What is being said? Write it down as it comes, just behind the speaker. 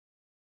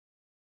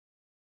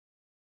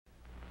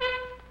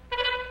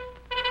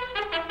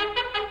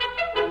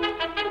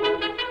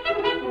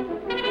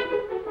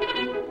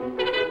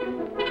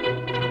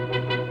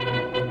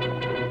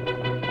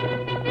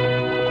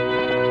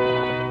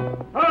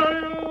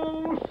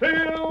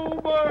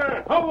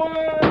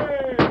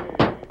Away!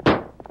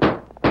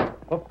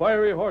 A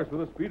fiery horse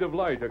with the speed of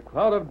light, a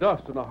cloud of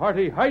dust, and a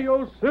hearty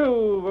Hi-Yo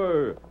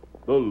Silver,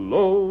 the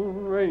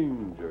Lone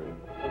Ranger.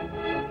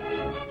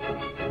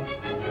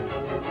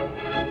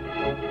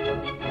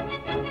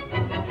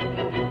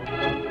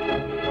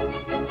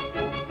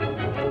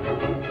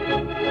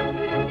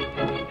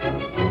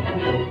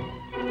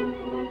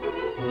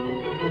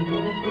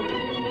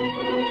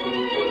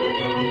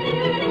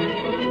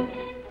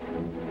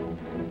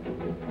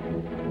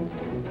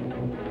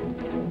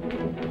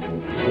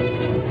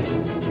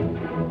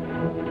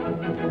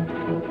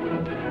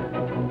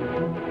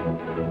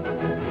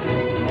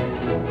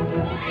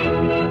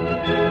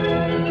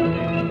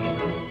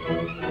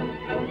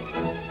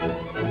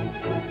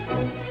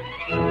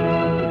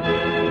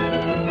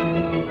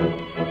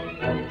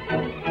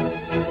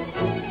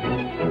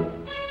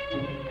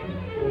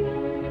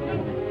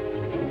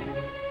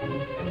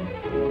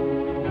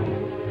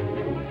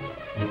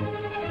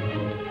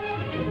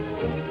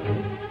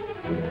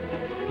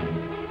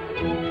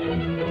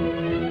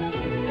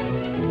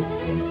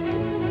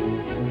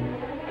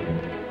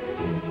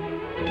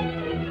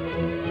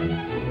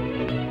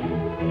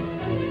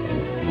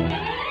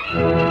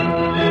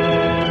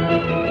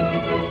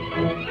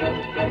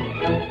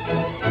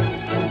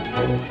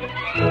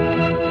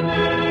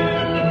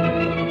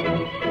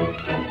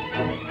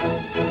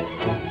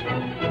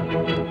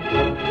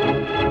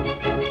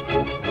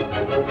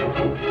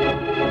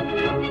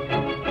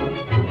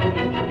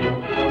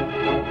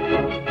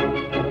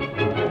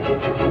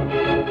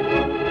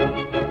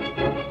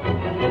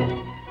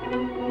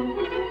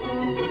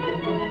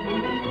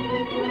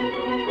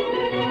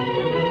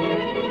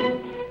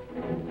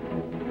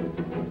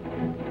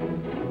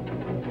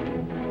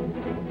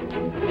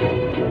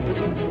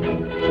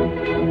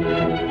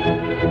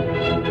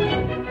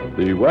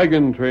 The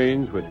wagon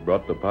trains which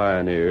brought the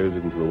pioneers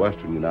into the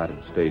western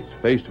United States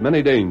faced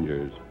many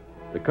dangers.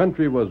 The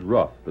country was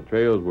rough, the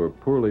trails were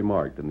poorly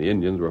marked, and the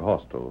Indians were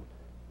hostile.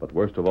 But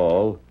worst of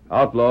all,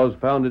 outlaws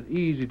found it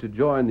easy to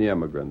join the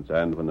emigrants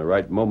and, when the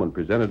right moment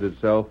presented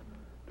itself,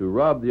 to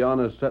rob the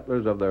honest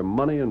settlers of their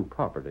money and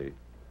property.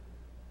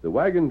 The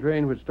wagon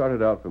train which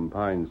started out from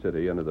Pine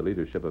City under the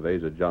leadership of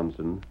Asa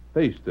Johnson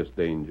faced this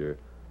danger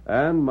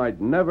and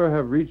might never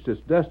have reached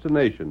its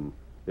destination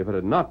if it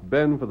had not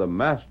been for the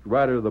masked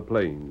rider of the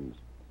plains.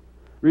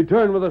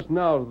 Return with us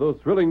now to those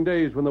thrilling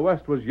days when the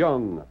West was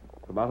young.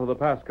 From out of the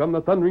past come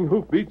the thundering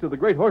hoofbeats of the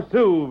great horse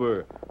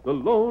Silver. The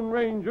Lone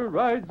Ranger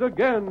rides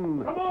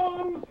again. Come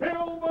on,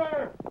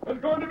 Silver!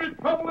 There's going to be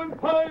trouble in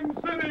Pine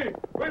City.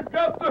 We've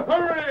got to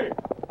hurry.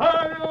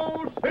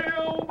 Hi-yo,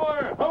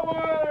 Silver!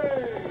 Away!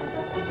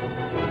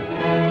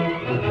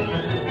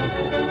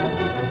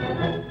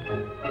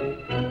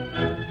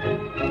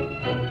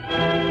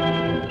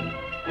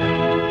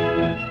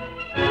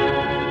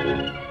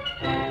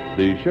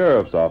 The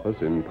sheriff's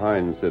office in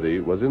Pine City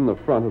was in the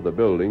front of the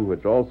building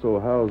which also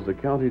housed the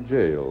county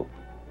jail.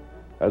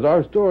 As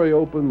our story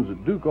opens,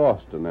 Duke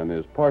Austin and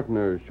his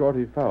partner,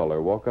 Shorty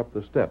Fowler, walk up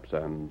the steps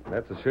and...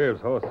 That's the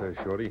sheriff's horse there,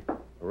 Shorty. I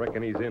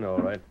reckon he's in all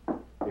right.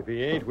 If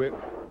he ain't, we're...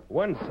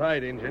 One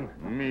side, Injun.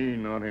 Me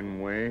not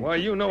in way. Why,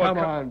 you know... Come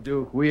on,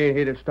 Duke. We ain't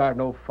here to start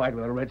no fight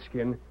with a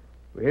redskin.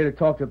 We're here to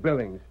talk to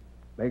Billings.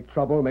 Make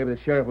trouble, maybe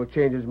the sheriff will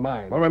change his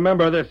mind. Well,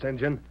 remember this,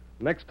 Injun.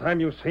 Next time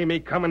you see me,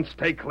 come and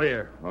stay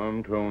clear.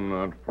 I'm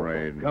not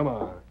afraid. Come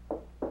on.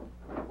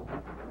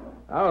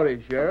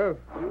 Howdy, Sheriff.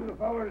 You the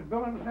fellers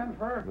Billings sent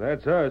for?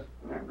 That's us.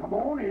 Then come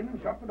on in and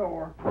shut the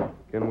door.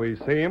 Can we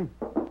see him?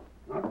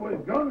 Not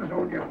with guns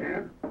on you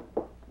can't.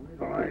 Wait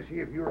till I see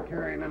if you're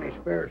carrying any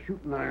spare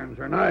shooting irons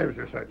or knives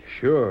or such.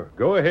 Sure.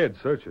 Go ahead,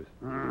 search us.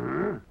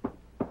 Uh-huh.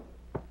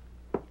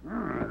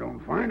 I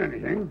don't find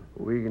anything.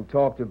 We can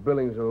talk to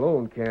Billings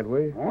alone, can't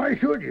we? Why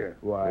should you?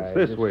 Why,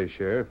 It's this way,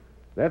 Sheriff.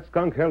 That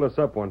skunk held us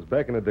up once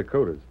back in the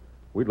Dakotas.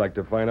 We'd like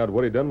to find out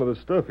what he done with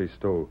the stuff he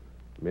stole.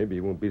 Maybe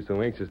he won't be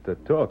so anxious to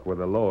talk with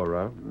the law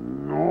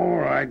around. All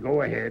right,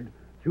 go ahead.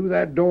 Through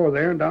that door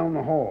there and down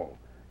the hall.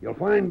 You'll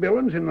find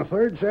Billings in the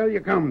third cell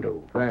you come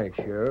to. Thanks,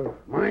 Sheriff.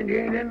 Mind you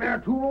ain't in there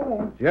too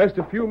long. Just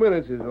a few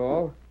minutes is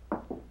all.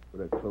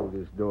 Better close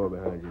this door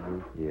behind you,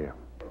 Duke.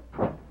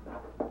 Yeah.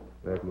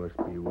 That must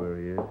be where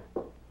he is.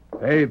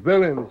 Hey,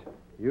 Billings,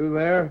 you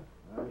there?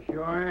 I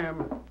sure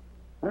am.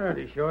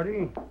 Howdy,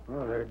 Shorty.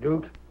 Oh, there,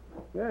 Duke.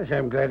 Yes,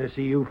 I'm glad to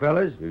see you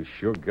fellas. You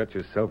sure got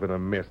yourself in a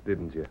mess,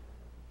 didn't you?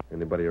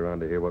 Anybody around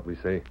to hear what we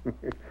say?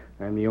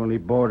 I'm the only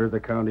boarder the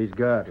county's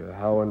got.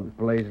 How in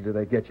blazes did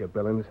they get you,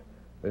 Billings?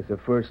 This is the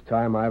first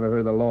time I ever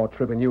heard the law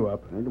tripping you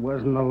up. It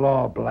wasn't the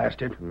law,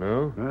 blasted.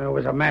 No? It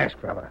was a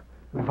masked fella.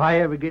 If I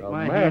ever get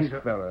my hands...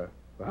 masked fella.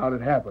 Well, how'd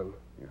it happen?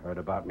 You heard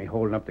about me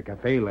holding up the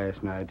cafe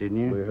last night,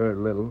 didn't you? We heard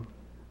little.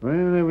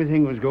 Well,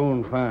 everything was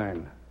going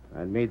fine.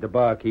 I'd made the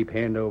barkeep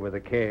hand over the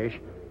cash,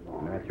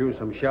 and I threw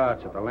some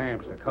shots at the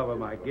lamps to cover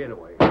my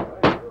getaway.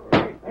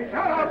 Hey, shut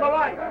out the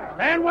light!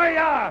 Stand where you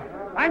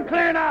are! I'm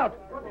clearing out!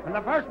 And the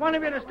first one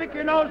of you to stick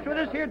your nose through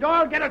this here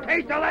door will get a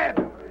taste of lead!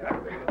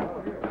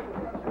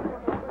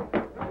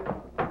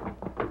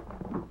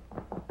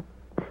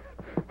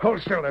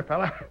 Hold still there,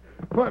 fella.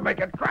 We're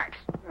making tracks.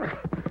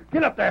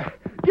 Get up there.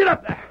 Get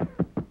up there.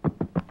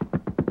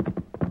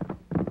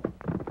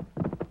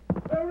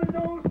 There we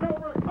go,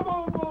 Silver. Come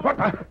on, boy. What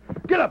the?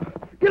 Get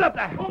up. Get up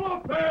there. Pull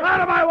up there.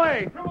 Out of my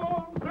way. Come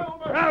on,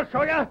 Silver. I'll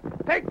show you.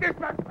 Take this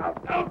back.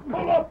 Out.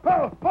 Pull up.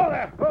 Oh,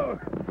 there. Oh,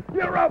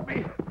 you roped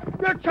me.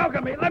 You're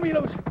choking me. Let me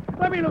loose.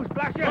 Let me loose,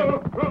 blast you.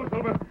 Oh,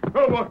 Silver.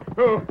 Oh, boy.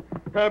 Oh,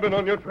 I've been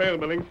on your trail,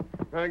 Billings.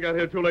 I got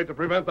here too late to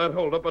prevent that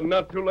holdup, but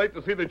not too late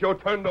to see that you're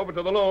turned over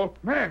to the law.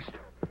 Masked.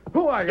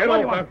 Who are you? Get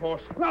What do off you that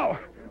want? horse. No.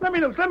 Let me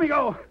loose. Let me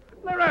go.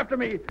 They're after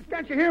me.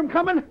 Can't you hear them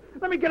coming?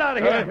 Let me get out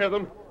of here. I hear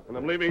them, and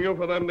I'm leaving you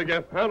for them to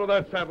get out of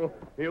that saddle.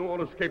 You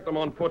won't escape them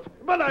on foot.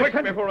 But I Quick,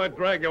 said- before I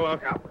drag you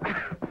out.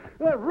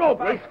 The rope.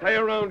 They'll stay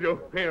around you.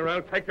 Here,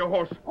 I'll take your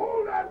horse.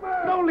 Hold that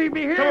man. Don't leave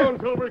me here. Come on,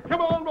 Silver. Come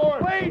on, boy.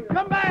 Wait.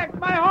 Come back.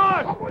 My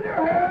horse. Up with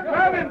your head.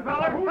 Grab him,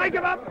 fella. Take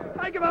him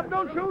up. Take him up.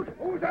 Don't shoot.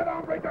 Who's that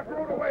hombre that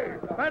rode away?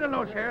 I don't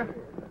know, Sheriff.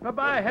 But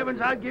by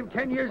heavens, I'd give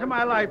 10 years of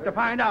my life to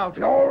find out.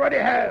 You already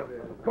have.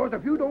 Because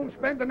if you don't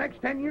spend the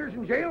next 10 years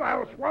in jail,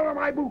 I'll swallow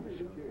my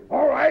boots.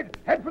 All right,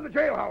 head for the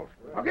jailhouse.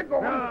 I'll get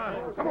going.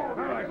 Come on.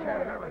 All right,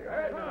 Sheriff.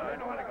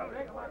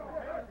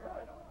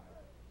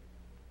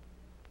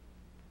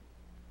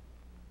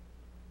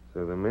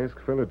 So the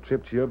masked fella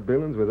tripped you up,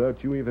 Billings,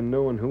 without you even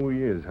knowing who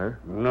he is, huh?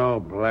 No,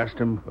 blast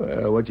him.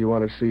 Well, what you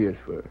want to see it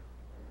for?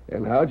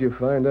 And how'd you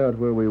find out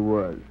where we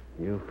was?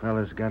 You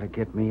fellas got to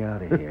get me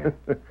out of here.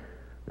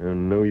 Oh,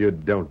 no, you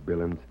don't,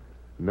 Billings.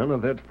 None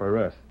of that for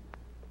us.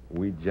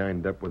 We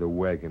joined up with a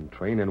wagon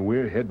train, and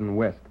we're heading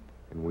west.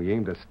 And we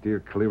aim to steer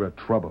clear of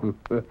trouble.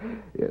 Yeah,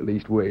 at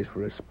least ways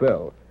for a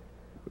spell.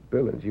 But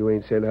Billings, you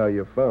ain't said how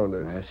you found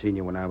us. I seen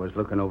you when I was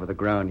looking over the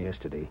ground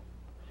yesterday.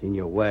 Seen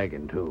your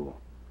wagon, too.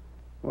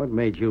 What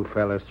made you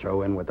fellas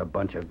throw in with a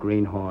bunch of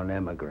greenhorn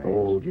emigrants?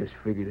 Oh, just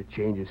figured a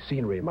change of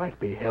scenery might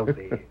be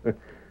healthy.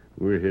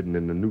 We're heading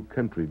in the new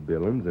country,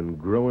 Billings, and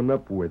growing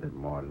up with it.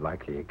 More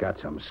likely you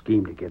got some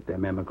scheme to get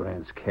them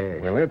emigrants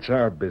cash. Well, that's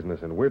our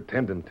business, and we're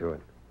tending to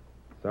it.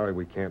 Sorry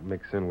we can't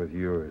mix in with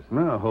yours.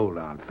 Now, hold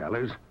on,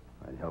 fellas.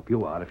 I'd help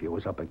you out if you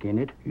was up agin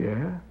it.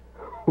 Yeah?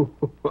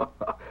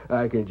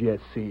 I can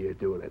just see you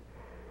doing it.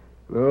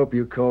 Nope,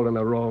 you called on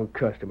the wrong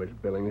customers,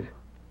 Billings.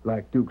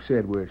 Like Duke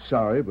said, we're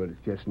sorry, but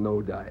it's just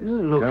no dice.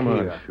 Look Come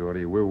here. on,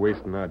 Shorty. We're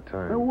wasting our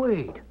time. Now,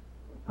 wait.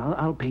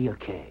 I'll pay you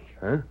cash.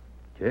 Huh?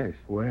 Cash?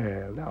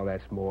 Well, now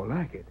that's more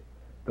like it.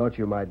 Thought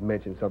you might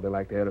mention something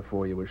like that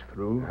before you was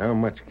through. How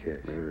much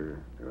cash?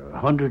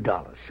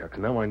 $100. Shucks,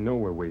 now I know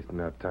we're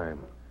wasting our time.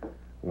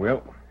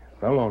 Well,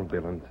 so long,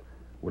 Billings.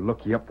 We'll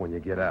look you up when you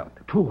get out.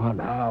 200.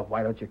 Now,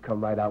 why don't you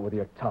come right out with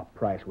your top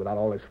price without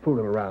all this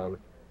fooling around?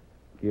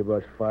 Give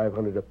us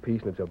 $500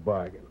 apiece, and it's a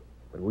bargain.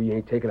 But we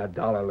ain't taking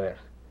 $1 less.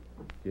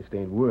 Just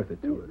ain't worth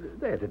it to us.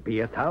 That'd be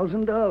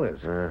 $1,000.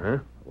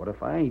 Uh-huh. What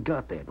if I ain't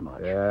got that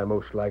much? Yeah,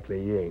 most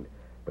likely you ain't.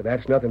 But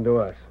that's nothing to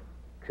us.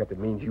 Except it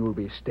means you'll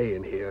be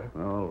staying here.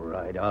 All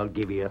right, I'll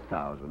give you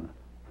 1,000.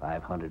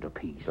 500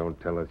 apiece. Don't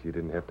tell us you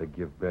didn't have to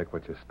give back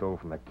what you stole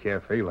from the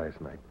cafe last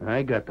night.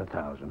 I got the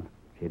 1,000.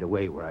 Hid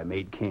away where I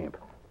made camp.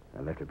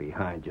 I left it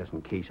behind just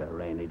in case I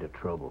ran into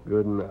trouble.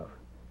 Good enough.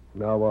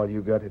 Now all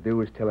you got to do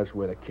is tell us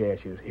where the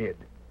cash is hid.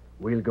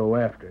 We'll go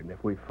after it, and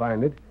if we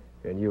find it,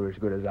 then you're as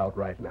good as out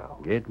right now.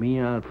 Get me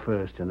out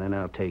first, and then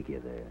I'll take you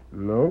there.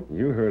 No?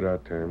 You heard our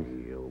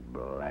terms. You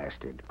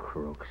blasted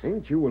crooks.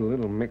 Ain't you a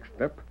little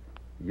mixed up?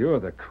 You're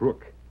the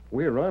crook.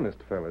 We're honest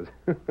fellas.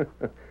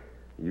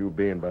 You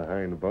being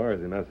behind bars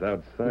and us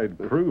outside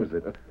proves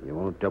it. You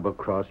won't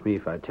double-cross me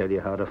if I tell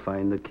you how to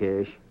find the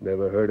cash?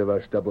 Never heard of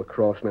us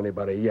double-crossing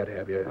anybody yet,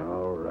 have you?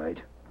 All right,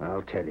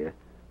 I'll tell you.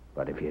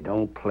 But if you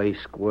don't play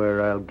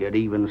square, I'll get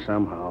even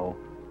somehow.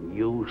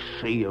 You'll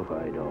see if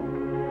I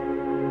don't.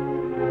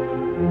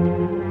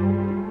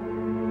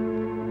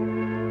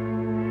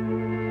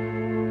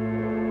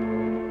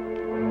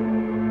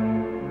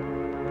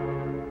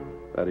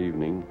 That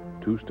evening,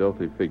 two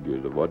stealthy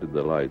figures avoided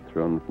the light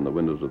thrown from the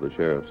windows of the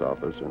sheriff's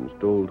office and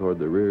stole toward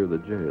the rear of the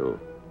jail.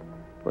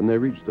 When they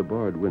reached the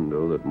barred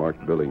window that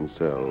marked Billings'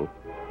 cell,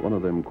 one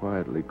of them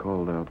quietly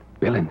called out,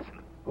 Billings,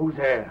 Who's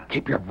there?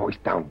 keep your voice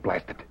down,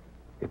 blast it.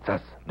 It's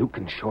us, Duke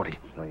and Shorty.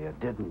 So you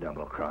didn't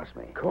double-cross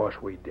me. Of course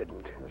we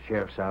didn't. The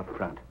sheriff's out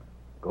front.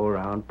 Go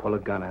around, pull a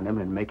gun on him,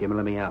 and make him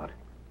let me out.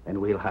 Then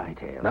we'll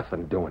hightail.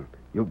 Nothing doing.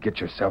 You get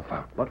yourself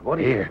out. But what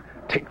do you... Here,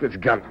 take this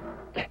gun.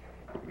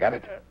 You got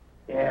it?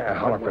 Yeah,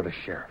 Holler for the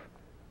sheriff.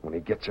 When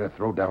he gets there,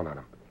 throw down on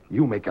him.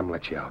 You make him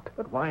let you out.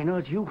 But why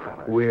not you,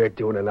 fellas? We're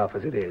doing enough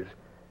as it is.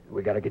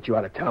 We got to get you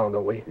out of town,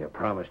 don't we? You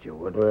promised you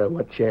would. Well,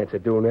 what chance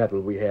of doing that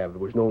will we have? It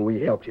was known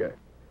we helped you.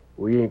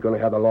 We ain't going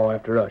to have the law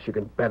after us. You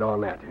can bet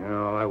on that.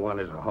 All I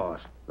want is a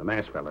horse. The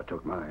masked fella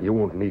took mine. You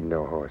won't need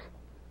no horse.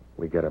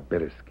 We got a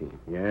better scheme.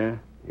 Yeah?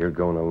 You're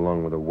going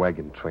along with a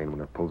wagon train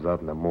when it pulls out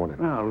in the morning.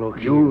 Now,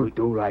 look, You'll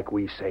do like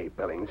we say,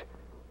 Billings.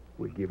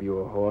 We give you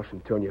a horse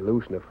and turn you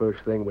loose, and the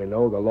first thing we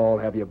know, the law will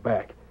have you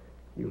back.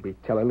 You'll be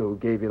telling who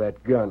gave you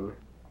that gun.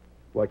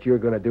 What you're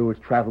going to do is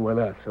travel with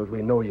us, so as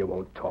we know you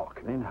won't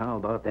talk. Then how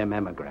about them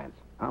emigrants?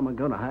 How am I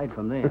going to hide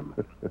from them?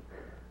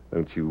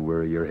 Don't you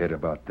worry your head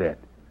about that.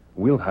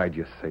 We'll hide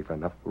you safe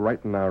enough right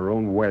in our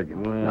own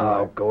wagon.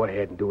 Now, go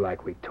ahead and do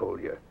like we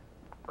told you.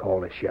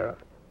 Call the sheriff.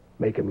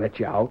 Make him let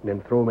you out, and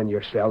then throw him in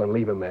your cell and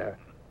leave him there.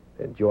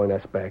 Then join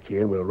us back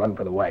here, and we'll run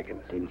for the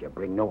wagons. Didn't you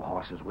bring no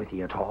horses with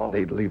you at all?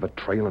 They'd leave a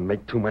trail and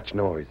make too much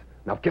noise.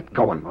 Now get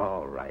going.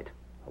 All right.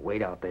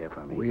 Wait out there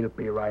for me. We'll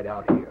be right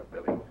out here,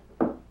 Billy.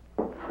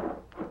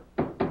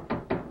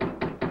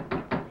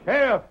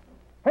 Sheriff!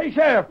 Hey,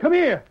 Sheriff, come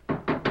here!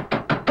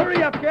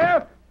 Hurry up,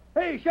 Sheriff!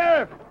 Hey,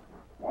 Sheriff!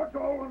 What's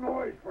all the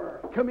noise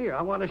for? Come here,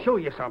 I want to show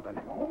you something.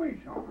 Show me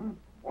something.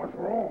 What's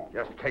wrong?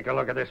 Just take a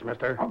look at this,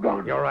 mister. A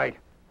gun. You're right.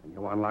 And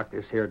you unlock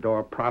this here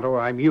door pronto, or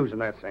I'm using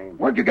that same.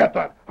 Where'd you get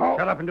that? How?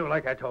 Shut up and do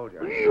like I told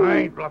you. You- I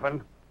ain't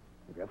bluffing.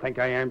 If you think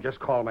I am, just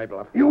call my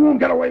bluff. You won't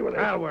get away with it.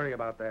 I'll worry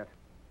about that.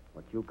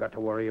 What you've got to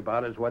worry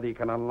about is whether you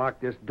can unlock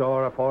this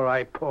door before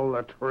I pull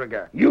the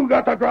trigger. You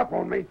got the drop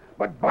on me,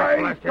 but by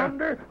Bless ya.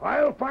 thunder,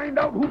 I'll find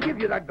out who gave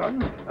you that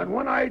gun, and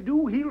when I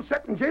do, he'll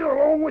sit in jail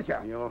along with you.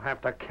 You'll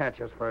have to catch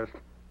us first.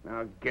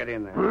 Now get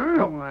in there. Huh?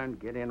 Go on,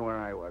 get in where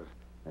I was.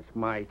 It's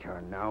my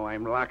turn now.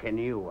 I'm locking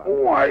you up.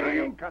 Why, I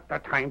you... ain't got the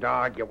time to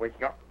argue with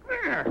you.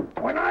 There.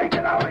 When I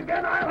get out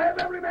again, I'll have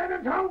every man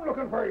in town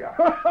looking for you.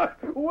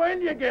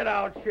 When you get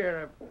out,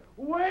 Sheriff.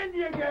 When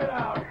you get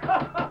out.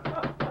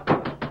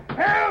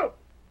 Help!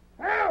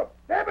 Help!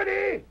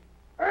 Deputy!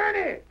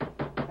 Ernie!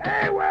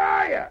 Hey, where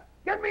are you?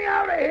 Get me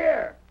out of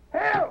here!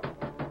 Help!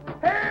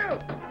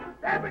 Help!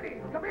 Deputy,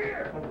 come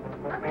here!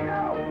 Let me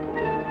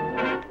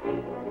out!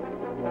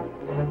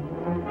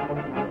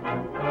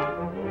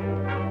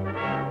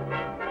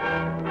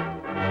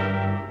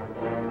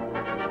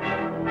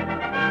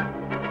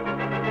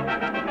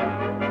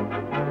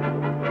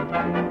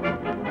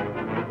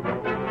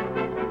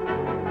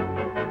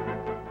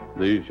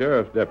 The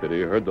sheriff's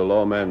deputy heard the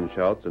lawman's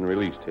shouts and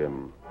released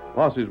him.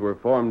 Posses were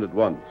formed at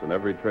once, and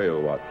every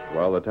trail watched,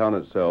 while the town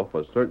itself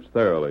was searched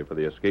thoroughly for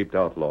the escaped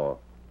outlaw.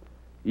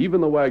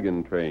 Even the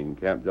wagon train,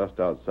 camped just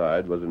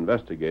outside, was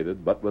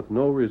investigated, but with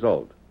no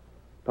result.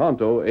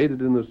 Tonto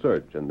aided in the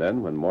search, and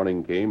then, when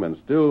morning came and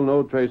still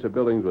no trace of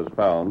Billings was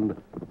found,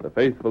 the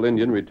faithful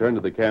Indian returned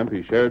to the camp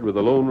he shared with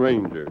the Lone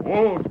Ranger.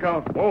 Whoa,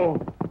 Scout.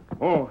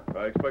 Whoa.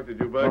 I expected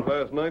you back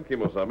last night,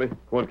 Kimosabe.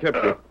 What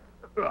kept you?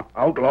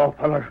 Outlaw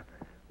feller.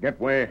 Get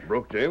way.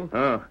 Broke jail?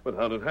 But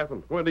how'd it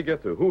happen? Where'd he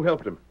get to? Who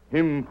helped him?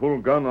 Him pull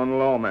gun on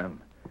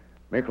lawman.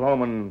 Make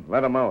lawman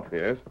let him out.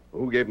 Yes?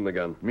 Who gave him the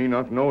gun? Me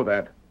not know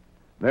that.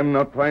 Them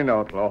not find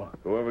outlaw.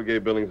 Whoever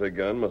gave Billings a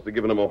gun must have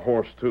given him a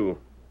horse, too.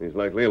 He's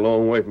likely a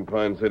long way from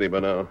Pine City by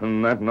now.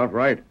 And that not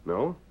right.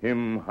 No?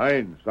 Him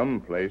hide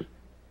someplace.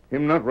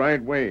 Him not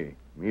right way.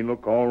 Me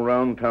look all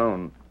round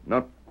town.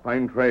 Not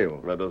find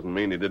trail. That doesn't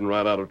mean he didn't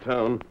ride out of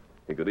town.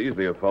 He could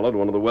easily have followed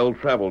one of the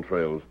well-traveled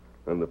trails.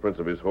 And the prints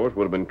of his horse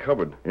would have been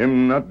covered.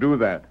 Him not do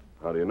that.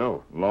 How do you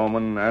know?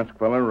 Lawman ask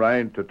fella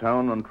ride to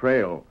town on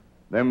trail.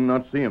 Them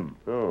not see him.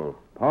 Oh,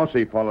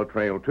 Posse follow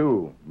trail,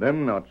 too.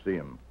 Them not see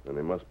him. then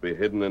he must be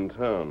hidden in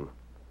town.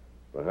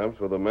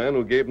 Perhaps with the man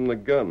who gave him the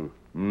gun.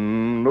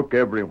 Look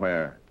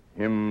everywhere.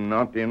 Him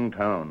not in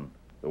town.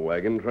 The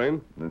wagon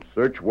train? And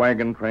search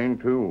wagon train,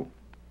 too.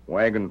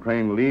 Wagon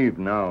train leave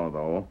now,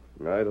 though.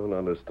 I don't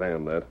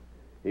understand that.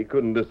 He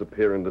couldn't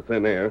disappear into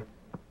thin air.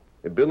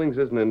 If Billings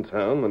isn't in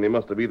town, then he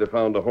must have either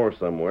found a horse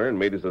somewhere and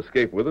made his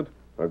escape with it,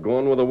 or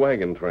gone with a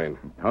wagon train.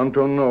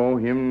 Tonto know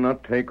him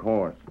not take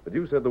horse. But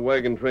you said the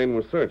wagon train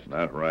was searched.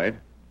 That right.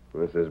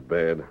 This is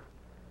bad.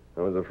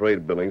 I was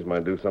afraid Billings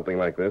might do something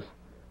like this.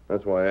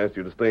 That's why I asked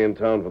you to stay in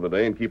town for the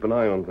day and keep an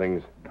eye on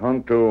things.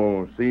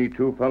 Tonto see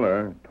two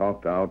feller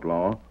talk to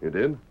outlaw. You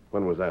did?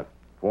 When was that?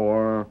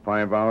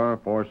 4-5 hour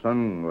 'fore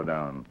sun go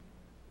down.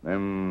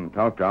 Them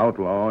talk to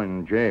outlaw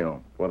in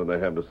jail. What did they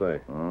have to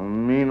say?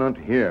 Me not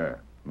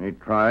hear. Me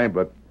try,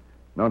 but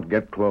not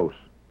get close.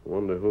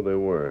 Wonder who they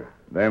were.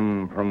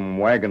 Them from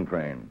wagon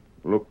train.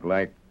 Look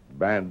like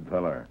bad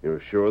feller.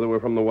 You're sure they were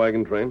from the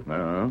wagon train?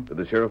 Did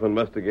the sheriff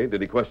investigate?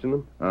 Did he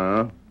question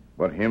them?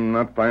 But him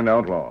not find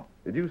outlaw.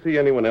 Did you see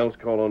anyone else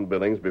call on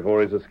Billings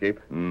before his escape?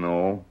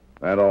 No,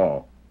 at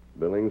all.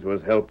 Billings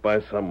was helped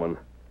by someone.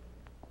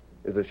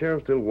 Is the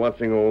sheriff still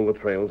watching all the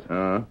trails?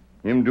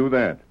 Him do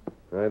that.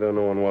 I don't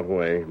know in what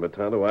way, but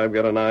Tonto, I've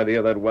got an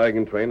idea that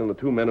wagon train and the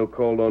two men who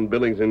called on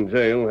Billings in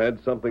jail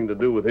had something to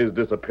do with his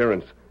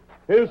disappearance.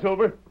 Here's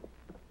Silver.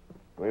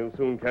 We'll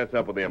soon catch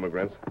up with the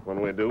immigrants. When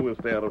we do, we'll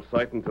stay out of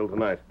sight until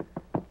tonight.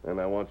 And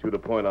I want you to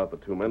point out the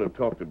two men who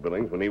talked to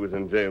Billings when he was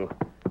in jail.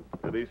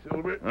 Steady,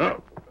 Silver.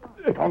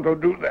 Tonto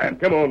do that.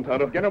 Come on,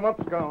 Tonto. Get him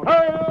up, Scout.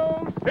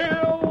 Hail,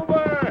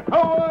 Silver!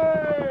 Away!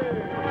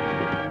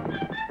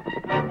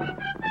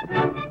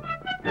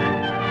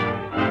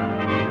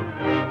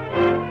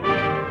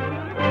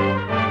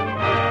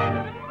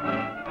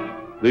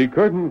 The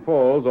curtain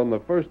falls on the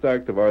first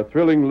act of our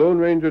thrilling Lone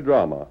Ranger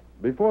drama.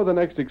 Before the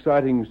next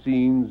exciting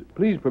scenes,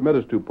 please permit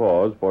us to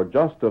pause for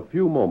just a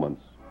few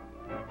moments.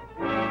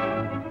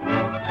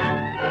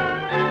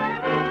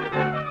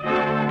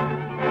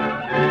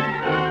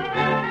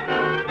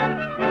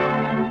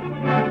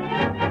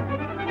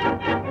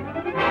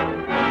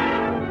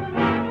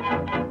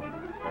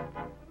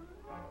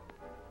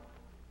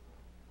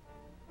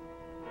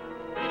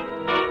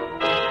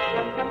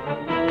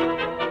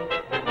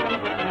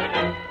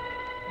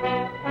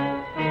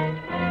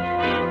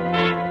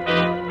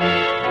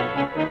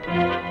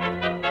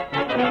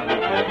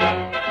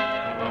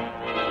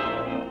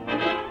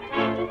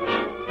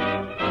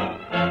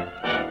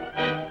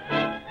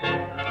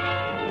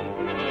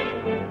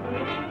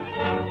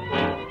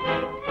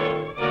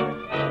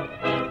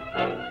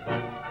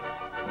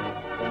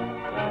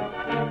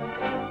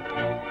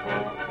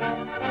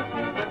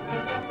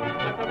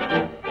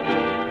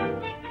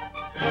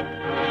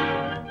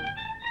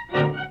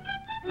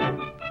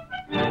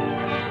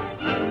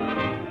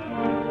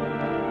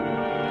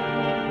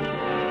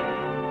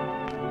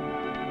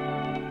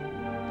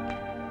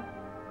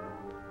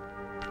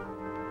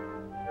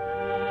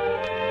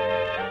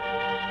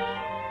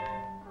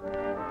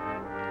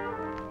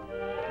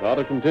 Now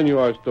to continue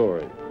our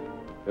story.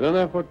 In an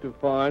effort to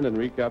find and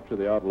recapture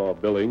the outlaw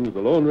Billings, the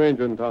Lone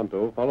Ranger and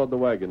Tonto followed the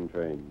wagon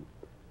train.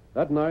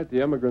 That night,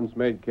 the emigrants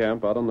made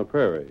camp out on the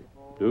prairie.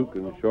 Duke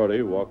and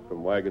Shorty walked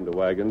from wagon to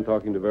wagon,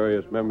 talking to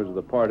various members of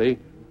the party,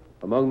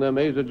 among them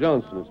Asa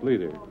Johnson, its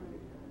leader.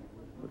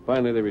 But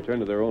finally, they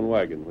returned to their own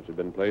wagon, which had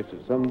been placed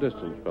at some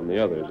distance from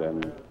the others,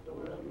 and...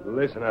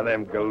 Listen to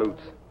them galoots.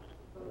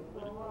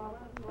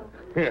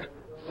 Here,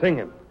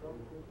 singing.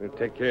 We'll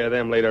take care of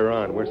them later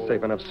on. We're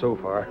safe enough so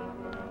far.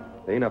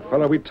 There ain't a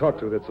fella we talked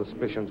to that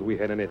suspicions we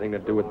had anything to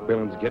do with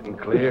Billings getting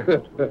clear.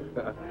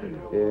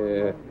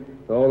 Yeah.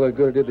 All the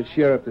good it did the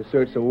sheriff to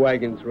search the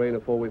wagon train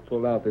before we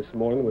pulled out this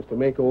morning was to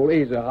make old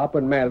Asa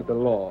hopping mad at the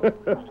law.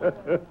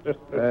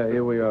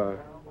 Here we are.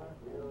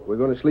 We're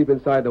going to sleep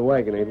inside the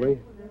wagon, ain't we?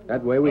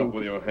 That way we... Up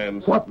with your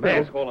hands. What,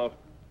 man? man? Call out.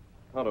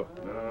 Tonto.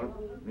 No,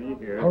 me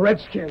here. A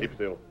redskin. Keep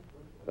still.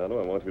 Tonto,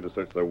 I want you to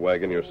search their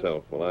wagon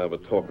yourself while I have a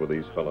talk with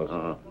these fellows.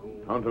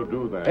 Tonto,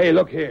 do that. Hey,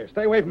 look here.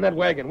 Stay away from that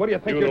wagon. What do you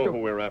think You you're know doing?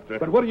 who we're after.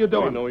 But what are you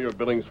doing? We know you're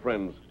Billings'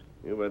 friends.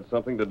 You've had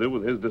something to do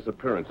with his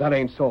disappearance. That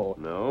ain't so.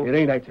 No? It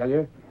ain't, I tell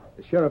you.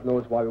 The sheriff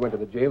knows why we went to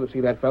the jail to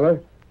see that fella.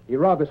 He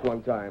robbed us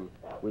one time.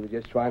 We were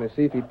just trying to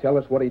see if he'd tell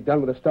us what he'd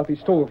done with the stuff he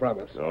stole from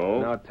us.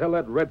 No? Now tell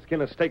that redskin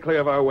to stay clear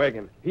of our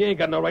wagon. He ain't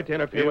got no right to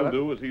interfere He'll with us.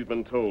 do as he's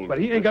been told. But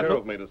he ain't got The no-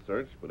 sheriff made a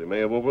search, but he may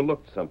have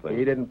overlooked something.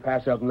 He didn't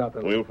pass up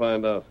nothing. We'll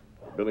find out.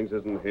 If Billings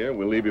isn't here,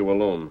 we'll leave you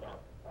alone.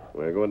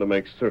 We're going to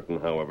make certain,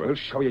 however. We'll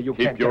show you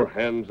Keep can't your get-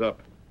 hands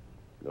up.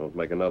 Don't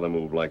make another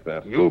move like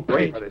that. You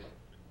pay for this.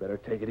 Better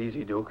take it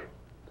easy, Duke.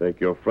 Take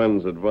your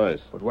friend's advice.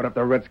 But what if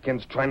the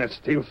redskin's trying to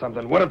steal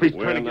something? What if he's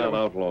We're trying to get not him?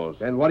 outlaws.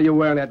 Then what are you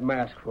wearing that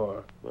mask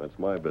for? That's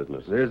my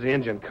business. There's the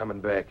engine coming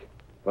back.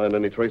 Find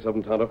any trace of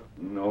him, Tonto?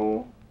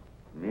 No,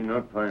 me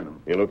not find him.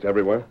 You looked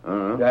everywhere?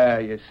 Uh-huh. There,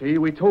 you see,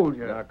 we told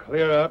you. Now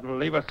clear out and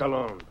leave us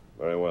alone.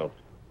 Very well.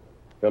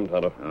 Come,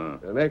 Tonto.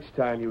 The next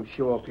time you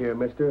show up here,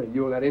 mister,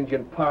 you and that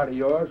Indian part of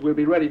yours, we'll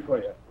be ready for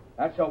you.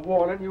 That's a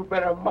warning you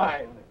better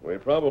mind. We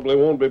probably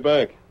won't be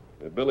back.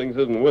 If Billings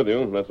isn't with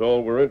you, that's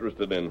all we're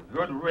interested in.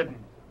 Good riddance.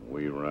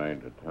 We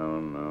ride to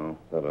town now.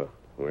 Tonto,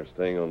 we're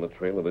staying on the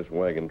trail of this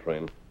wagon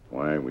train.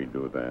 Why we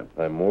do that?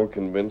 I'm more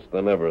convinced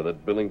than ever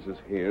that Billings is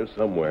here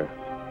somewhere.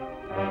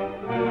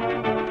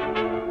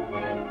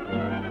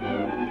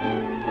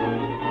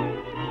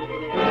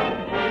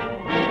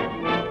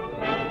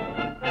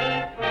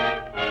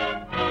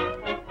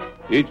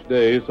 Each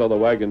day saw the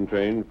wagon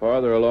train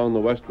farther along the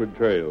westward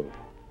trail.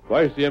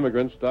 Twice the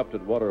emigrants stopped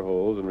at water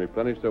holes and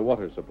replenished their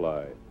water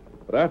supply.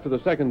 But after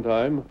the second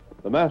time,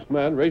 the masked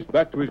man raced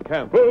back to his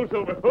camp. Oh,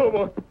 Silver. Oh,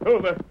 boy.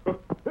 Oh,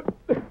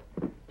 there.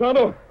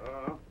 Tonto,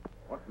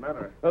 What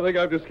matter? I think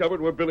I've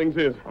discovered where Billings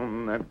is.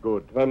 That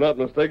good. If I'm not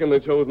mistaken, they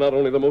chose not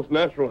only the most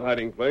natural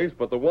hiding place,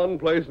 but the one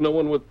place no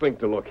one would think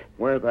to look.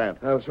 Where that?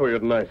 I'll show you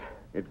tonight.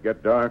 It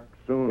get dark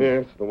soon.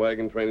 Yes, the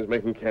wagon train is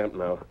making camp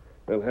now.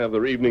 They'll have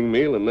their evening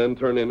meal and then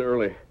turn in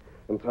early.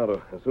 And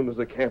Tonto, as soon as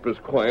the camp is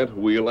quiet,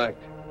 we'll act.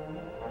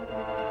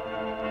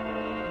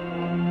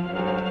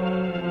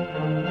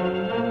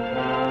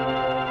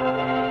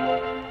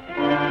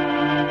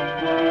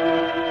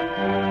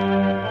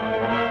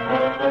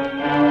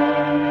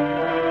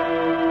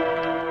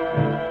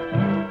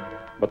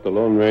 But the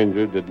Lone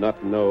Ranger did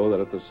not know that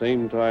at the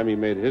same time he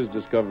made his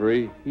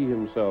discovery, he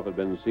himself had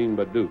been seen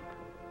by Duke.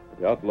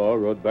 The outlaw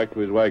rode back to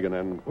his wagon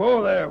and...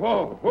 Whoa there,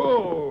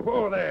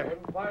 whoa there.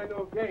 Didn't find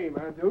no game,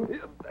 huh, Duke?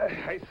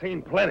 I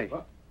seen plenty.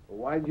 Well,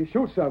 why'd you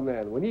shoot some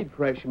then? We need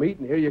fresh meat,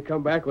 and here you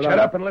come back without... Shut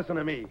up and listen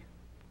to me.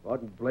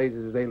 What in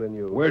blazes is ailing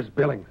you? Where's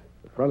Billings?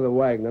 The front of the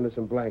wagon under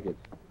some blankets.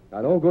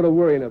 Now, don't go to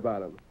worrying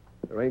about him.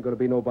 There ain't going to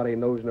be nobody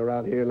nosing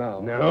around here now.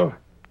 No?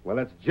 Well,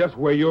 that's just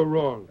where you're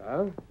wrong.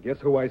 Huh? Guess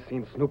who I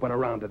seen snooping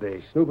around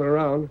today? Snooping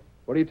around?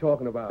 What are you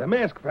talking about? The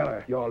masked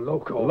fella. You're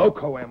loco.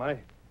 Loco, am I?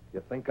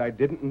 You think I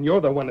didn't, and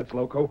you're the one that's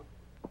loco.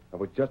 I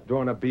was just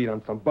drawing a bead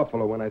on some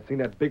buffalo when I seen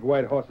that big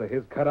white horse of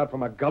his cut out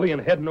from a gully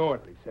and head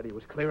north. He said he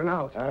was clearing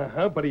out.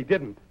 Uh-huh, but he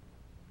didn't.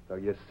 So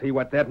you see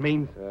what that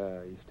means?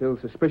 He still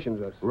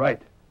suspicions us.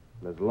 Right.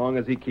 And as long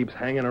as he keeps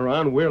hanging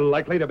around, we're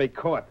likely to be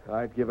caught.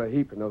 I'd give a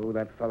heap to know who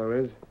that feller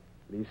is.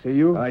 Did he see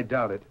you? I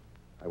doubt it.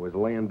 I was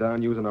laying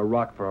down using a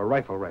rock for a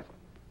rifle rest.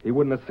 He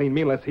wouldn't have seen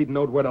me unless he'd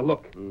knowed where to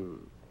look.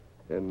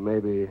 Then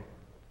maybe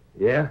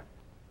Yeah?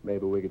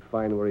 we could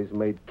find where he's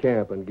made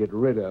camp and get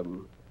rid of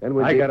him. Then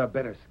we I got a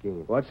better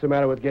scheme. What's the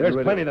matter with getting There's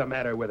rid plenty of him? the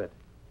matter with it.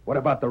 What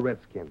about the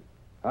redskin?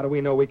 How do we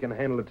know we can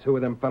handle the two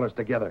of them fellas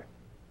together?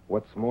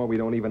 What's more, we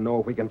don't even know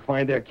if we can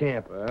find their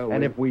camp. Well, and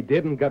we- if we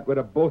did and got rid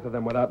of both of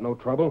them without no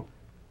trouble,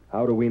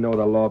 how do we know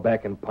the law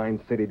back in Pine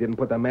City didn't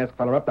put the masked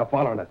fella up to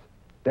following us?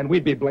 Then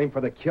we'd be blamed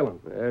for the killing.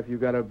 If you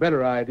got a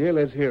better idea,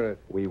 let's hear it.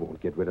 We won't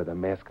get rid of the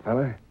masked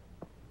fella.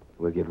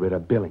 We'll get rid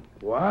of Billings.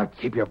 What?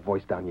 Keep your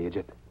voice down, you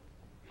idiot.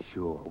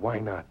 Sure, why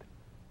not?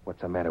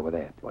 What's the matter with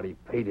that? But he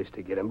paid us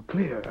to get him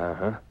clear.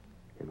 Uh-huh.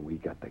 And we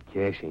got the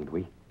cash, ain't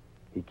we?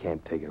 He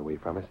can't take it away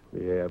from us.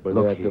 Yeah, but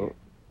Look that here. don't-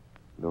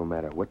 No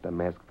matter what the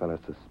masked fella's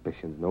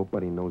suspicions,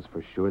 nobody knows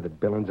for sure that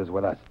Billings is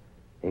with us.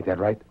 Ain't that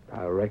right?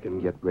 I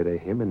reckon. Get rid of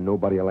him and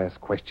nobody will ask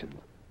questions.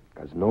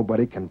 Because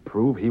nobody can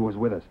prove he was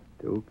with us.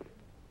 Duke,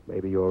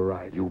 maybe you're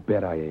right. You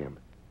bet I am.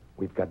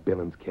 We've got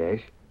Billings'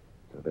 cash,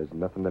 so there's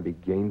nothing to be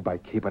gained by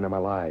keeping him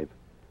alive.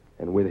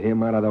 And with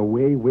him out of the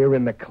way, we're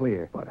in the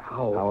clear. But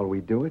how? How'll we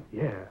do it?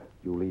 Yeah.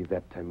 You leave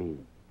that to me.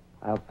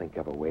 I'll think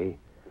of a way.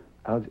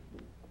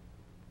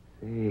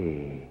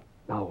 Say,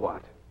 Now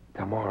what?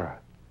 tomorrow.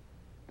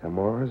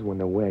 Tomorrow's when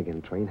the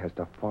wagon train has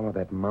to follow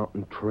that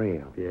mountain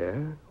trail. Yeah?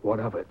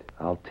 What of it?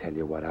 I'll tell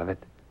you what of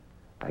it.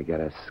 I got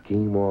a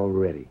scheme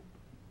already.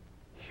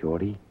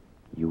 Shorty,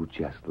 you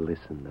just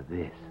listen to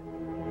this.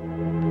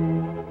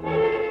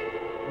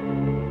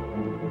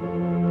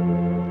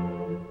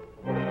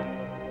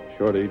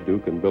 Shorty,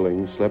 Duke, and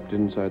Billings slept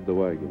inside the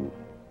wagon.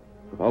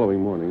 The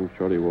following morning,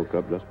 Shorty woke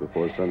up just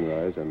before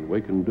sunrise and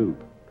wakened Duke.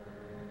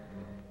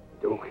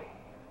 Duke.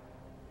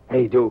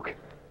 Hey, Duke.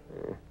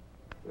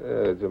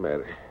 What's the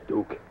matter?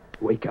 Duke,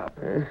 wake up.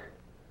 Huh?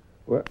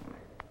 What?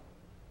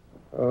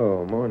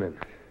 Oh, morning.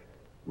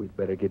 We'd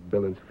better get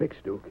Billings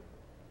fixed, Duke.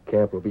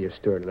 Camp will be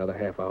astir in another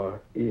half hour.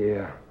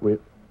 Yeah,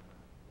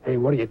 Hey,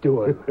 what are you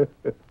doing?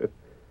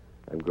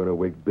 I'm going to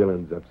wake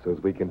Billings up so as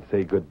we can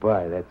say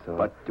goodbye, that's all.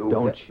 But, Duke...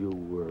 Don't you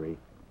worry.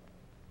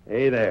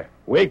 Hey there.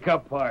 Wake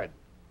up, Pard.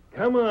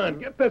 Come on,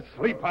 get the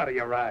sleep out of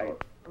your eye.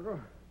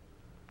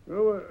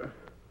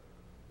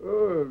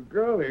 Oh,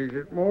 golly, is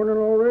it morning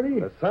already?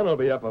 The sun will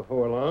be up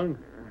before long.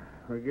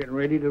 We're getting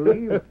ready to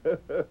leave.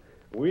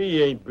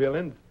 We ain't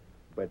Billings,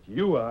 but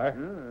you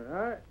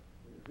are.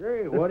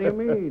 Say, what do you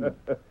mean?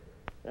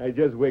 I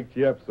just waked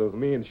you up so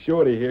me and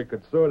Shorty here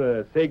could sort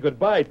of say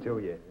goodbye to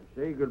you.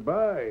 Say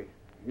goodbye.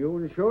 You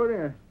and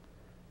Shorty?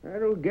 I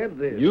don't get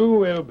this. You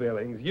will,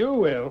 Billings, you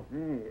will.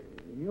 Hey,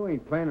 you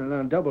ain't planning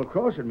on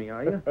double-crossing me,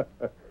 are you?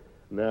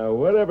 Now,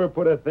 whatever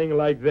put a thing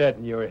like that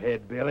in your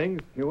head,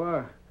 Billings? You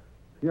are.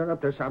 You're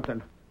up to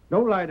something.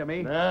 Don't lie to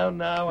me.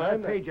 Now, I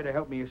paid you to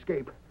help me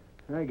escape.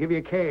 I give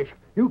you cash.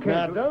 You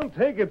can't... Now, don't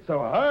take it so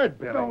hard,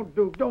 Billings.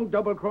 Don't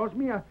double-cross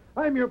me.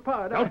 I'm your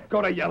pard. Don't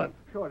go to yelling.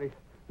 Shorty,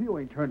 you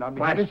ain't turned on me.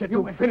 Flash it,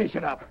 you finish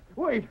it up.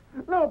 Wait.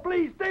 No,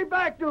 please, stay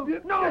back,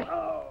 Duke.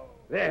 No.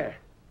 There.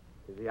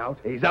 Is he out?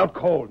 He's out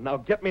cold. Now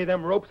get me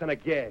them ropes and a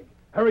gag.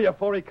 Hurry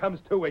before he comes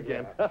to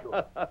again. Yeah,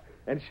 sure.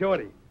 And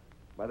Shorty,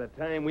 by the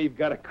time we've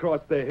got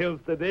across the hills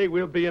today,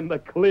 we'll be in the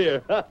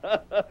clear.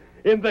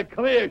 In the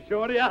clear,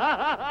 Shorty.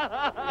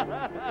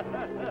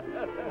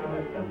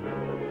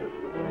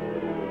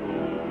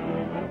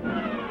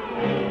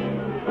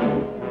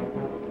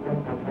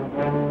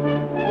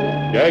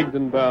 Gagged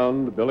and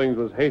bound, Billings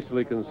was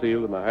hastily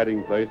concealed in the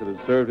hiding place that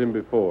had served him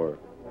before.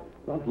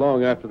 Not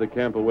long after the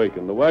camp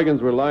awakened, the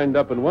wagons were lined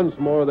up, and once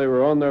more they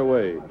were on their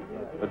way.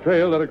 The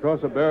trail led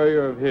across a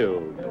barrier of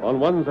hills. On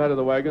one side of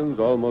the wagons,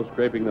 almost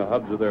scraping the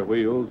hubs of their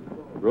wheels,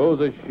 rose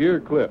a sheer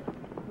cliff.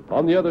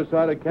 On the other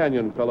side, a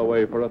canyon fell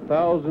away for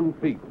 1,000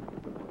 feet.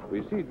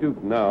 We see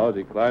Duke now as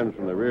he climbs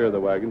from the rear of the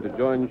wagon to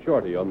join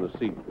Shorty on the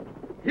seat.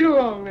 Get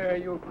along there,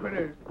 you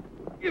critters.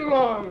 Get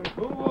along.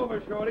 Move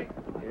over, Shorty.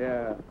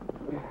 Yeah.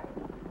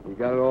 You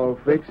got it all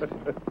fixed?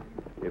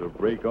 It'll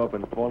break off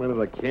and fall into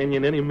the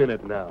canyon any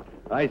minute now.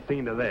 I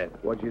seen to that.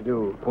 What'd you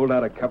do? Pulled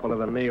out a couple of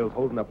the nails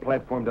holding the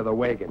platform to the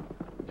wagon.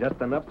 Just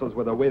enough so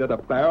with the weight of the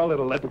barrel,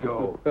 it'll let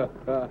go.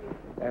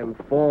 And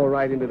fall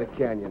right into the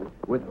canyon,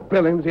 with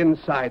Billings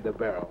inside the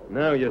barrel.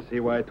 Now you see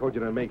why I told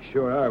you to make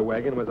sure our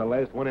wagon was the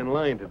last one in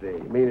line today.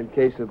 You mean in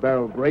case the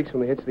barrel breaks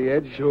when it hits the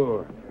edge?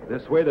 Sure.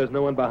 This way there's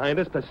no one behind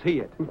us to see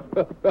it.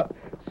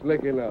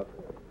 Slick enough.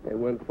 And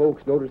when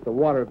folks notice the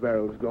water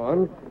barrel's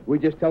gone, we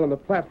just tell them the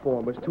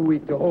platform was too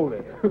weak to hold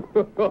it.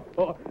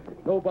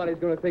 Nobody's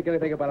going to think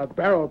anything about a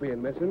barrel being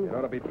missing. It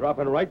ought to be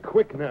dropping right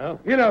quick now.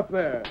 Get up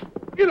there.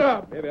 Get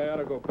up. Maybe I ought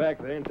to go back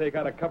there and take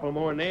out a couple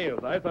more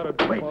nails. I thought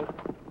it'd... Wait.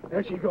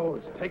 There she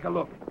goes. Take a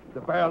look.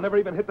 The barrel never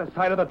even hit the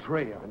side of the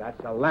trail. And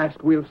that's the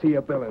last we'll see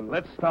of Billings.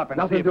 Let's stop and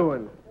Nothing see if...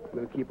 doing.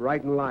 We'll keep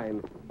right in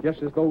line,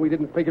 just as though we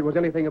didn't figure it was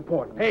anything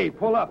important. Hey,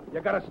 pull up. You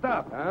gotta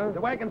stop. Huh?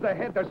 The wagon's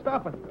ahead. They're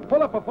stopping.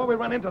 Pull up before we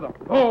run into them.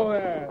 Oh,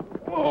 there.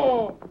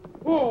 Oh,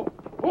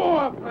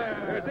 up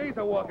there. There's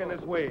Asa walking this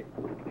way.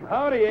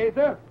 Howdy,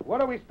 Asa. What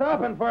are we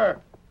stopping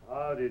for?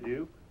 Howdy,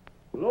 Duke.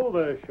 Hello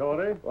there,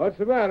 Shorty. What's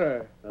the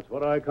matter? That's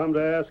what I come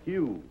to ask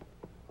you.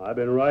 I've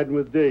been riding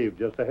with Dave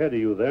just ahead of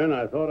you there, and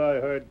I thought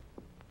I heard...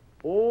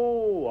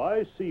 Oh,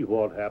 I see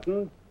what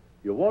happened.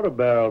 Your water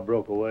barrel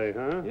broke away,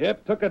 huh?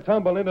 Yep, took a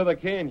tumble into the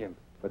canyon.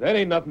 But that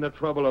ain't nothing to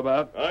trouble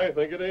about. I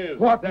think it is.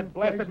 What? That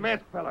blasted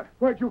masked fella.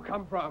 Where'd you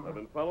come from? I've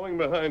been following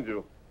behind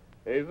you.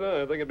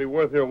 Asa, I think it'd be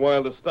worth your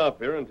while to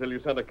stop here until you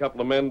sent a couple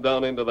of men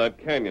down into that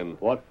canyon.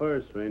 What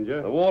first,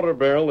 stranger? The water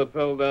barrel that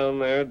fell down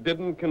there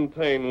didn't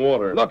contain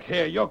water. Look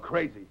here, you're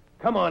crazy.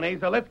 Come on,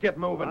 Asa, let's get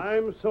moving.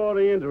 I'm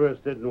sorely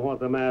interested in what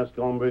the masked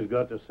hombre's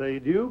got to say,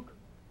 Duke.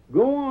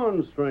 Go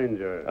on,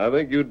 stranger. I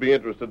think you'd be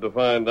interested to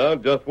find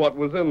out just what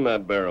was in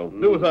that barrel.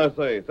 Do as I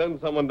say.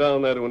 Send someone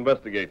down there to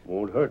investigate.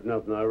 Won't hurt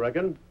nothing, I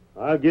reckon.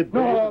 I'll get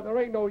No, there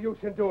ain't no use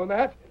in doing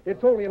that.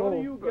 It's only an What are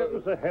old... you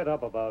getting so head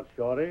up about,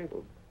 Shorty?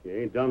 You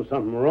ain't done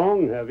something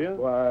wrong, have you?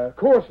 Why, of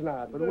course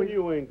not, but Then we...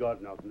 you ain't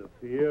got nothing to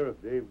fear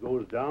if Dave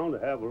goes down to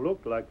have a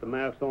look like the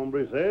masked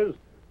hombre says.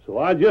 So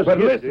I just But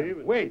get listen, Dave.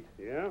 wait.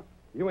 Yeah?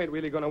 You ain't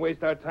really going to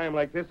waste our time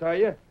like this, are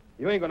you?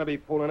 You ain't going to be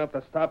fool enough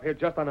to stop here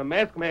just on a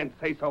masked man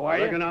say-so, are I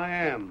you? reckon I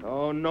am.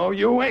 Oh, no,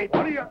 you ain't.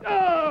 What are you...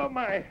 Oh,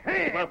 my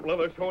hand! Slap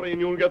leather, Shorty,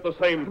 and you'll get the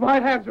same. My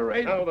hands are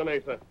raised. Now then,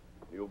 Asa.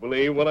 You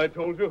believe what I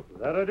told you?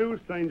 That I do,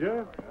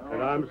 stranger.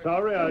 And I'm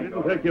sorry I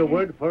didn't take your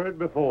word for it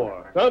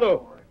before.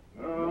 Tonto,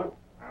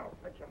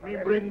 Me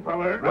bring,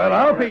 feller. Well,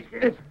 I'll be...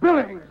 It's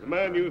Billings. the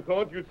man you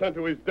thought you'd sent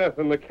to his death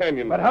in the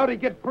canyon. But how'd he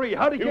get free?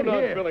 How'd he You get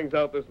knocked here? Billings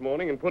out this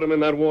morning and put him in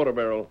that water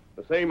barrel.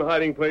 The same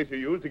hiding place you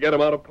used to get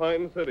him out of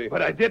Pine City.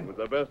 But I It didn't. was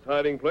the best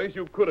hiding place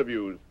you could have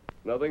used.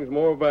 Nothing's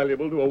more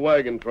valuable to a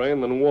wagon train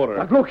than water.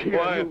 Now, look here,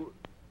 Quiet. you-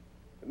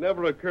 It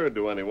never occurred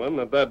to anyone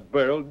that that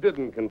barrel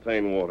didn't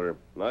contain water.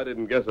 I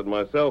didn't guess it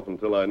myself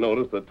until I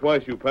noticed that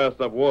twice you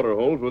passed up water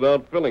holes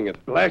without filling it.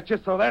 Blast you,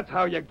 so that's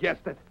how you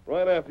guessed it.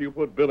 Right after you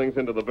put Billings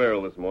into the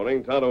barrel this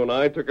morning, Tonto and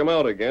I took him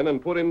out again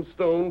and put in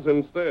stones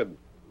instead.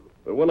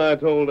 But when I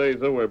told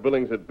Asa where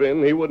Billings had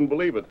been, he wouldn't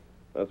believe it.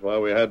 That's why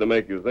we had to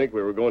make you think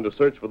we were going to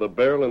search for the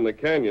barrel in the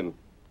canyon.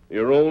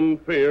 Your own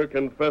fear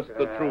confessed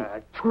the truth.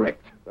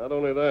 Tricked. Not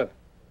only that,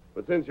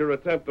 but since your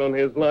attempt on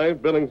his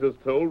life, Billings has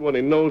told what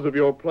he knows of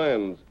your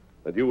plans,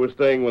 that you were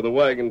staying with the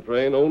wagon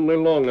train only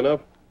long enough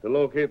to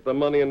locate the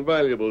money and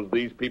valuables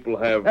these people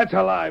have. That's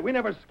a lie. We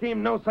never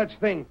schemed no such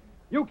thing.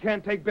 You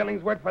can't take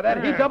Billings' word for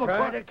that. He Try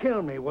double-crossed. to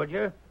kill me, would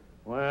you?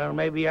 Well,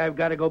 maybe I've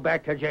got to go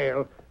back to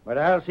jail, but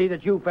I'll see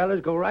that you fellas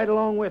go right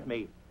along with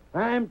me.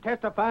 I'm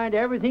testifying to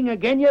everything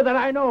again you that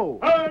I know.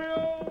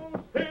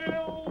 Hi-yo,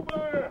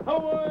 Silver!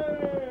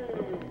 Away!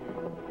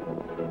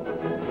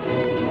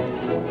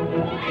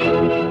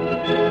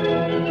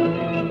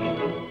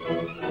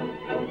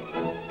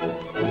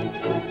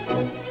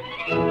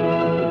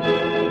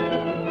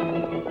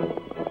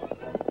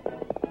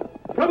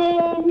 Come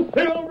on,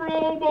 Silver,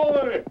 old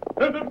boy!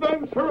 There's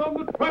adventure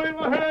on the trail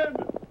ahead!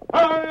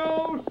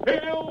 Hi-yo,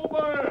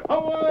 Silver!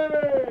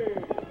 Away!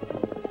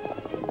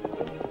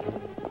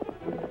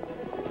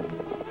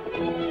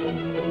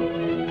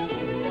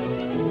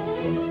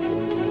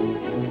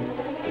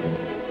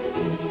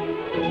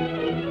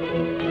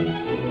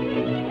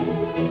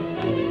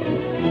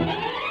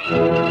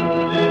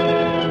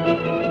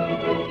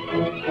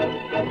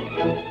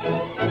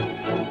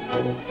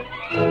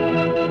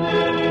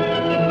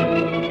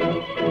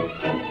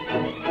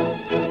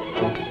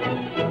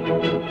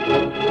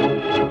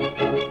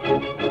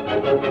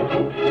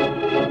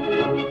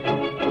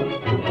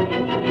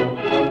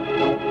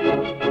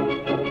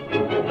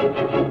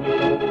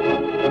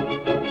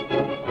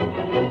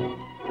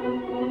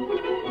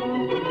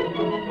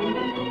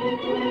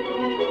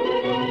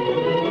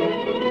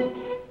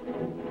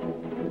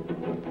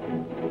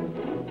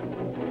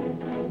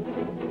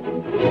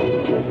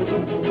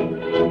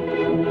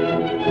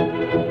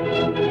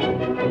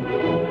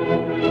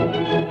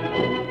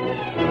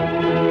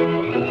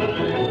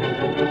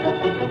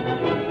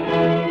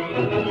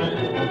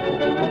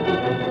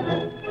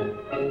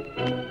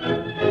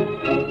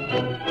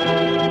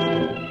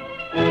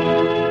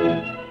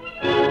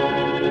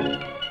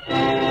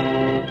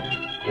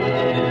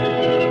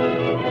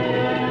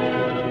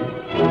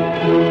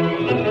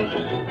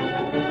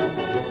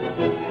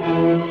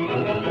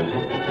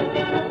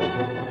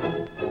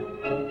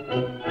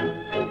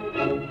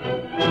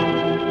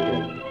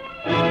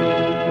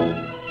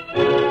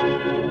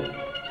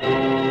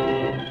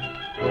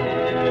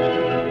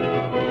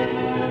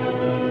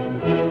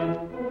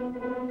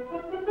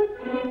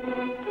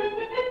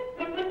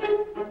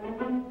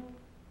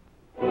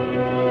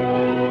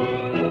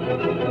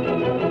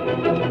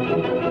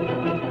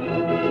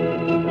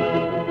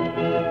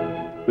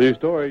 The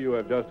story you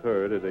have just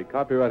heard is a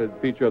copyrighted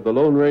feature of the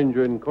Lone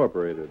Ranger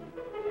Incorporated.